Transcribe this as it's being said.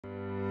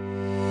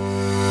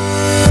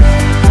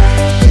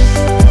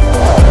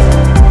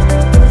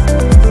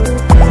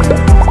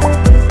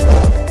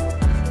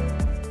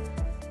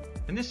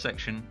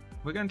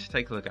we're going to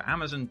take a look at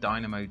Amazon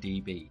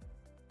DynamoDB.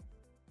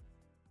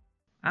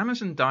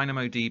 Amazon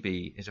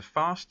DynamoDB is a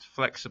fast,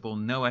 flexible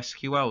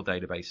NoSQL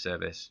database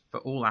service for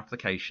all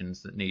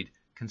applications that need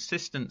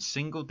consistent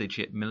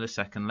single-digit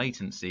millisecond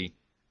latency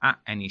at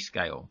any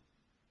scale.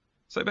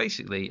 So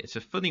basically, it's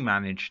a fully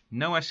managed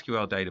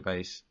NoSQL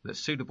database that's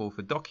suitable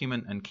for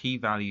document and key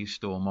value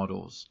store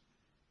models.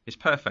 It's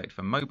perfect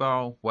for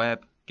mobile,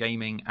 web,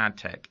 gaming, ad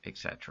tech,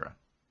 etc.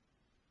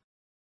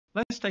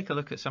 Let's take a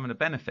look at some of the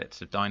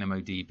benefits of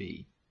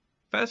DynamoDB.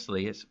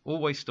 Firstly, it's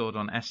always stored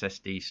on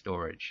SSD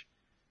storage,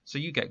 so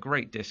you get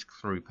great disk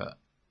throughput.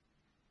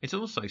 It's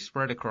also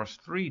spread across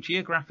 3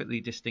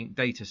 geographically distinct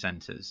data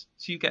centers,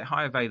 so you get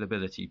high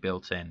availability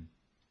built in.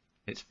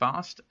 It's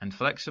fast and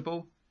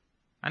flexible,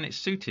 and it's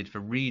suited for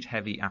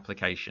read-heavy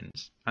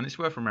applications. And it's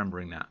worth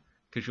remembering that,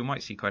 because you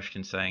might see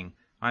questions saying,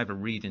 I have a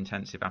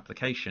read-intensive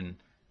application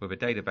with a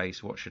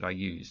database, what should I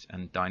use?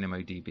 And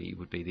DynamoDB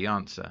would be the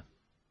answer.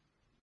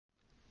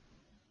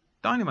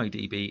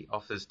 DynamoDB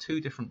offers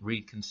 2 different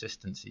read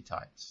consistency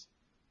types.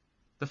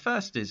 The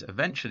first is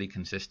eventually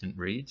consistent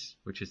reads,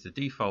 which is the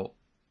default,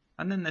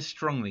 and then there's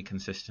strongly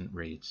consistent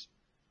reads.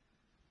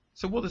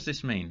 So what does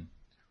this mean?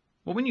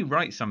 Well, when you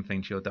write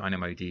something to your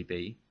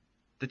DynamoDB,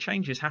 the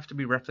changes have to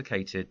be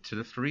replicated to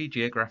the 3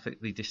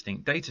 geographically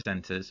distinct data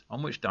centers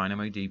on which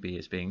DynamoDB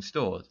is being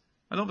stored.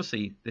 And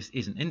obviously this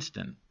isn't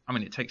instant. I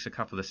mean, it takes a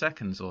couple of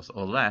seconds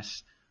or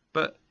less,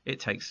 but it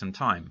takes some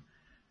time.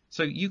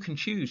 So you can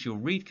choose your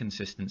read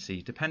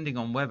consistency depending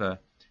on whether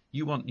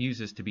you want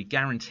users to be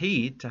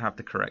guaranteed to have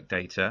the correct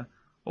data,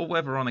 or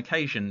whether on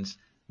occasions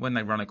when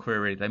they run a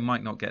query they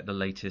might not get the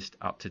latest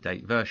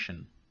up-to-date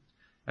version.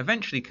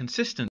 Eventually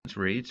consistent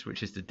reads,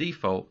 which is the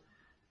default,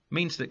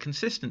 means that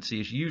consistency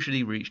is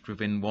usually reached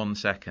within 1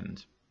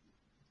 second,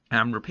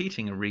 and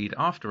repeating a read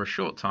after a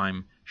short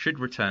time should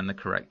return the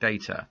correct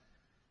data.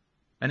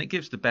 And it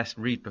gives the best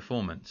read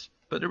performance.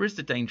 But there is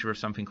the danger of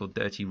something called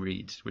dirty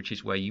reads, which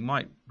is where you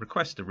might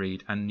request a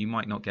read and you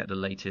might not get the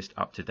latest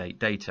up-to-date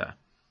data.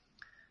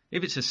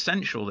 If it's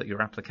essential that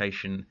your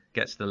application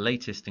gets the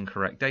latest and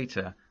correct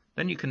data,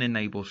 then you can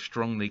enable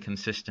strongly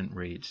consistent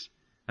reads.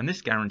 And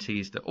this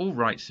guarantees that all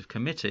writes have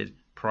committed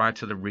prior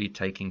to the read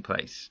taking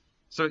place.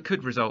 So it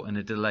could result in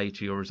a delay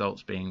to your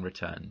results being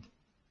returned.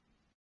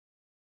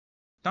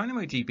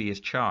 DynamoDB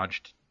is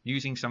charged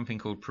using something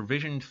called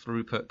provisioned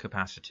throughput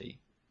capacity.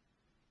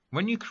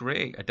 When you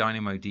create a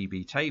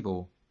DynamoDB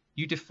table,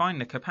 you define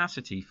the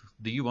capacity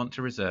that you want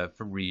to reserve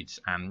for reads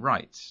and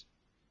writes.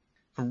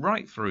 For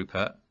write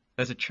throughput,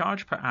 there's a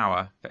charge per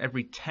hour for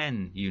every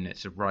 10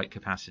 units of write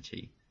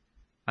capacity,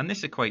 and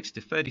this equates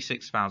to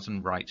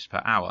 36,000 writes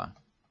per hour.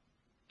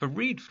 For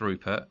read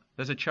throughput,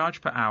 there's a charge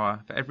per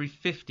hour for every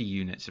 50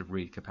 units of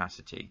read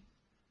capacity,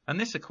 and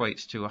this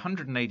equates to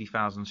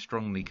 180,000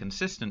 strongly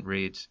consistent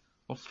reads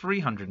or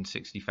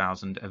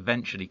 360,000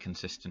 eventually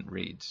consistent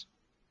reads.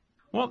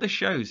 What this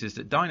shows is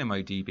that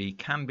DynamoDB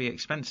can be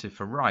expensive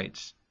for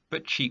writes,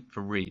 but cheap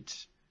for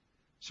reads.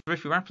 So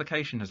if your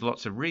application has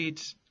lots of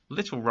reads,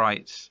 little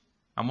writes,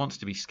 and wants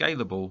to be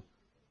scalable,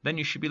 then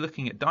you should be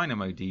looking at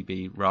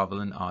DynamoDB rather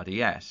than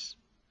RDS.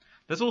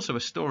 There's also a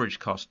storage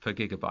cost per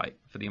gigabyte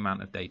for the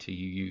amount of data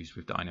you use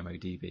with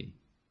DynamoDB.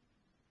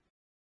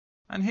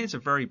 And here's a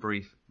very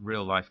brief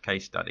real-life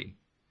case study.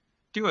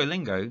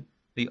 Duolingo,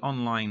 the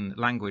online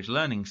language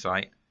learning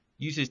site,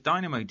 uses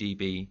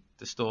DynamoDB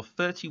to store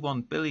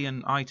 31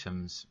 billion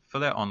items for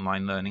their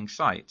online learning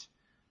site,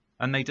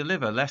 and they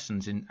deliver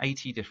lessons in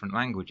 80 different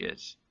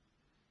languages.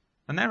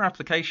 And their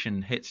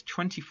application hits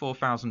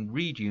 24,000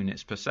 read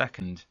units per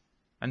second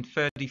and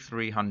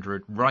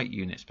 3,300 write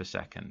units per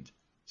second.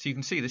 So you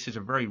can see this is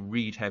a very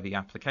read-heavy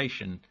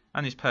application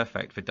and is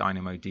perfect for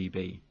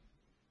DynamoDB.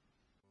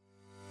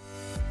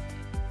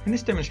 In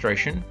this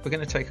demonstration, we're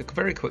going to take a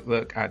very quick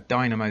look at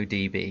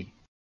DynamoDB.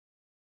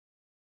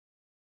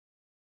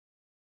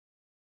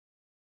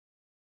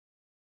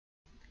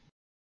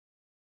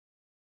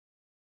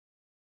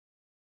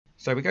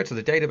 So we go to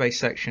the database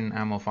section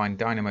and we'll find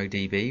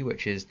DynamoDB,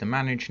 which is the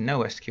managed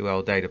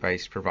NoSQL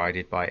database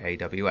provided by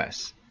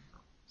AWS.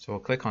 So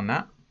we'll click on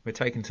that. We're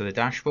taken to the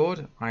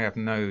dashboard. I have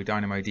no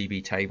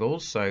DynamoDB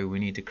tables, so we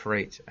need to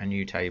create a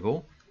new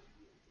table.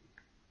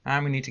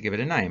 And we need to give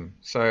it a name.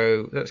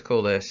 So let's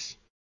call this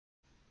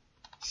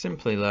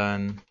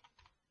Simplilearn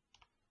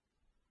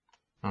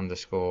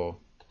 _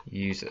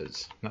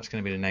 users. That's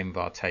going to be the name of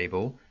our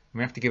table. And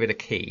we have to give it a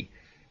key.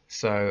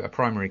 So a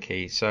primary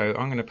key. So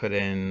I'm going to put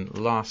in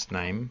last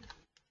name,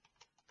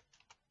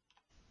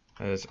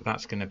 as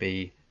that's going to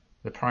be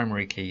the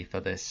primary key for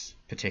this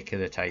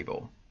particular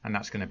table, and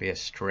that's going to be a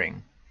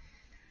string.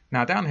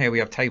 Now down here we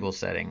have table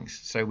settings,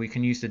 so we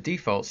can use the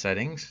default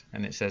settings,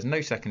 and it says no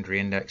secondary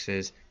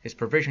indexes. Its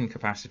provision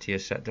capacity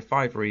is set to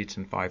 5 reads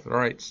and 5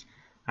 writes,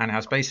 and it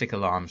has basic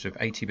alarms with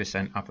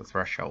 80% upper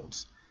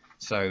thresholds.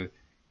 So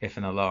if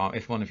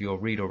one of your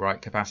read or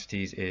write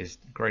capacities is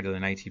greater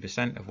than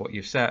 80% of what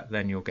you've set,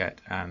 then you'll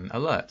get an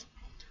alert.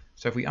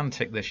 So if we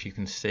untick this, you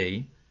can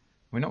see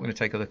we're not going to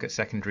take a look at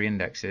secondary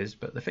indexes,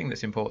 but the thing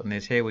that's important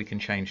is here we can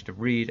change to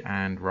read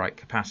and write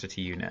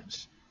capacity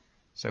units.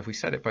 So if we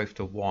set it both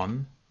to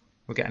 1,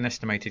 we'll get an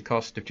estimated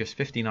cost of just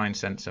 59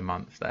 cents a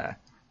month there.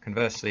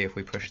 Conversely, if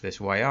we push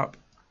this way up,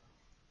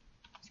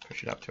 let's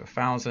push it up to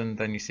 1,000,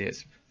 then you see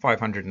it's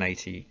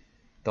 $580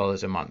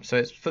 a month. So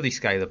it's fully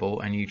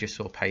scalable and you just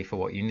sort of pay for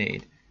what you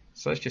need.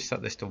 So let's just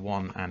set this to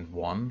 1 and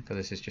 1 because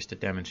this is just a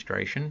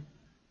demonstration.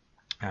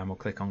 And we'll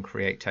click on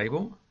Create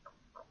Table.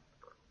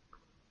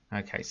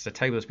 Okay, so the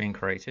table has been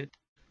created.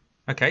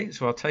 Okay,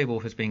 so our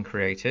table has been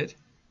created.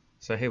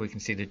 So here we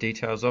can see the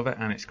details of it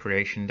and its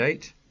creation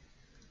date.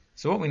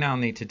 So what we now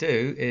need to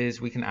do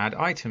is we can add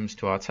items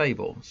to our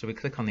table. So we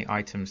click on the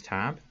Items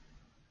tab.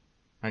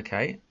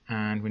 Okay,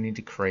 and we need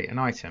to create an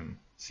item.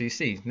 So you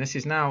see,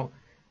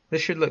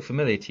 this should look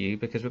familiar to you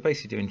because we're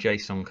basically doing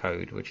JSON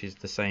code, which is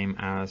the same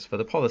as for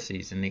the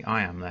policies in the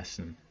IAM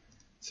lesson.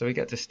 So we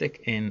get to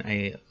stick in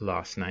a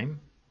last name.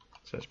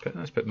 So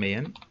let's put me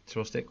in. So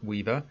we'll stick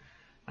Weaver,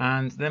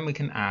 and then we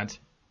can add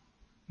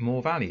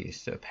more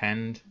values to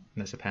append.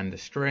 Let's append a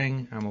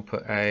string, and we'll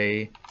put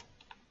a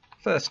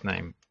first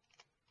name,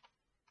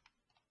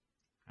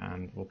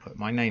 and we'll put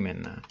my name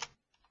in there.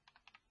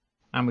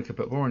 And we could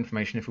put more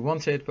information if we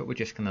wanted, but we're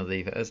just going to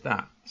leave it as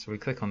that. So we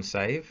click on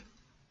Save.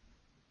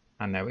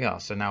 And there we are,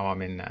 so now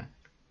I'm in there.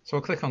 So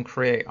I'll click on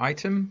Create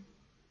Item,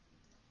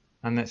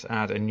 and let's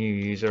add a new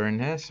user in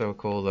here. So we'll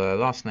call the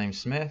last name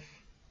Smith.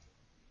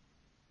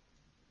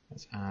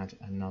 Let's add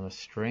another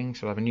string.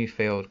 So we'll have a new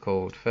field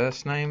called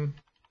first name.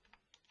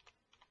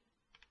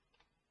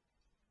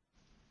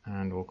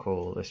 And we'll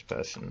call this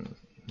person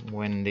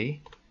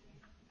Wendy.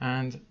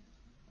 And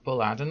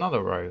we'll add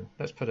another row.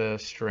 Let's put a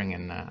string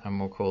in there, and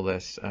we'll call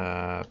this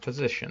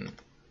position.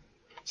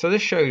 So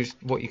this shows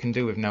what you can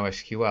do with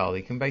NoSQL.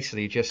 You can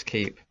basically just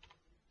keep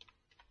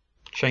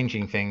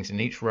changing things, and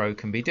each row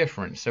can be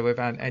different. So we've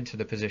entered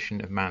the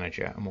position of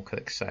manager, and we'll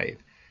click Save.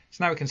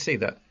 So now we can see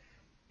that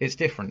it's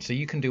different. So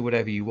you can do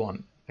whatever you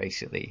want,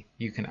 basically.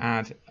 You can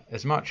add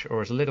as much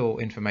or as little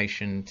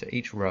information to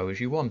each row as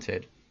you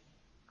wanted.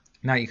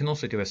 Now you can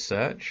also do a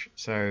search.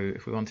 So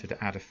if we wanted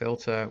to add a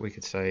filter, we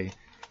could say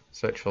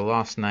search for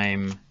last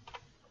name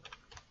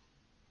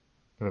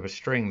with a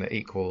string that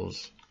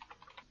equals,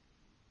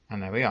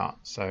 and there we are.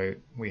 So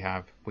we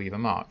have Weaver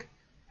Mark.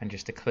 And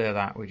just to clear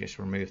that, we just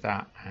remove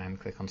that and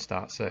click on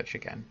Start Search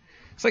again.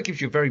 So that gives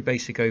you a very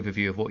basic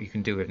overview of what you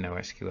can do with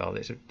NoSQL.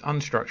 It's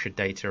unstructured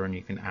data, and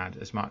you can add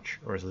as much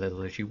or as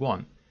little as you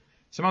want.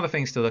 Some other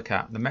things to look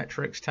at: the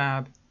Metrics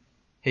tab.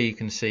 Here you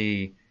can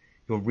see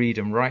your read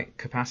and write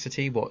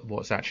capacity,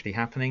 what's actually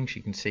happening. So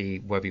you can see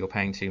whether you're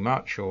paying too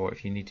much or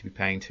if you need to be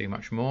paying too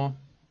much more.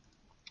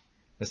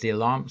 There's the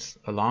alarms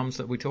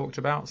that we talked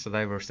about, so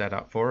they were set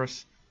up for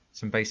us.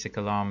 Some basic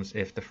alarms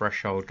if the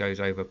threshold goes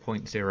over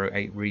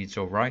 0.08 reads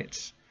or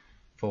writes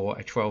for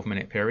a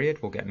 12-minute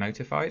period, we'll get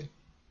notified.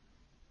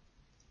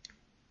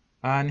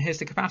 And here's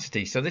the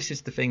capacity. So this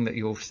is the thing that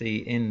you'll see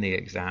in the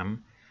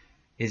exam,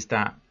 is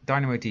that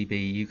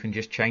DynamoDB, you can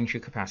just change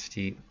your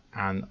capacity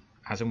and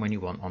as and when you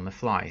want on the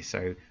fly.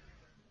 So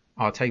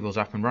our table's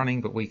up and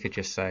running, but we could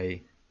just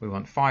say we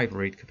want 5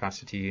 read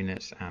capacity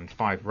units and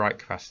 5 write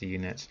capacity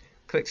units,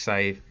 click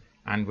Save,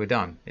 and we're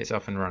done. It's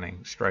up and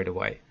running straight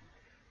away.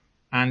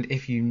 And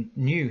if you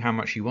knew how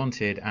much you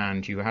wanted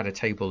and you had a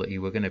table that you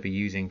were going to be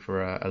using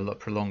for a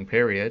prolonged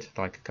period,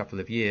 like a couple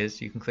of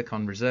years, you can click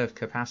on Reserved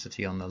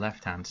Capacity on the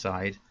left-hand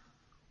side,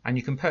 and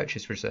you can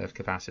purchase reserved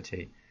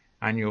capacity,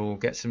 and you'll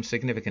get some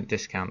significant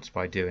discounts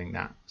by doing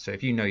that. So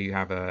if you know you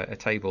have a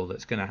table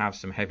that's going to have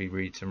some heavy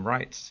reads and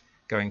writes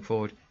going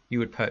forward, you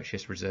would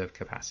purchase reserved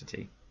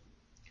capacity.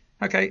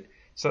 Okay,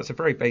 so that's a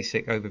very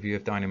basic overview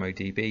of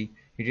DynamoDB.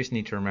 You just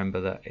need to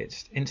remember that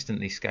it's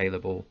instantly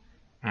scalable,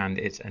 and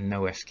it's a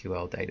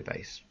NoSQL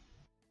database.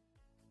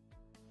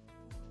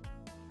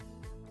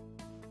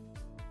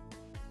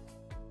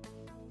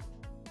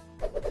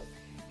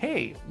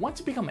 Hey, want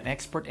to become an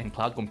expert in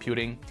cloud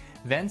computing?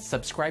 Then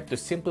subscribe to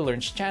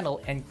Simplilearn's channel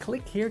and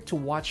click here to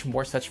watch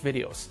more such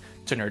videos.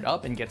 To nerd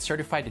up and get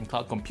certified in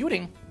cloud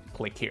computing,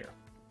 click here.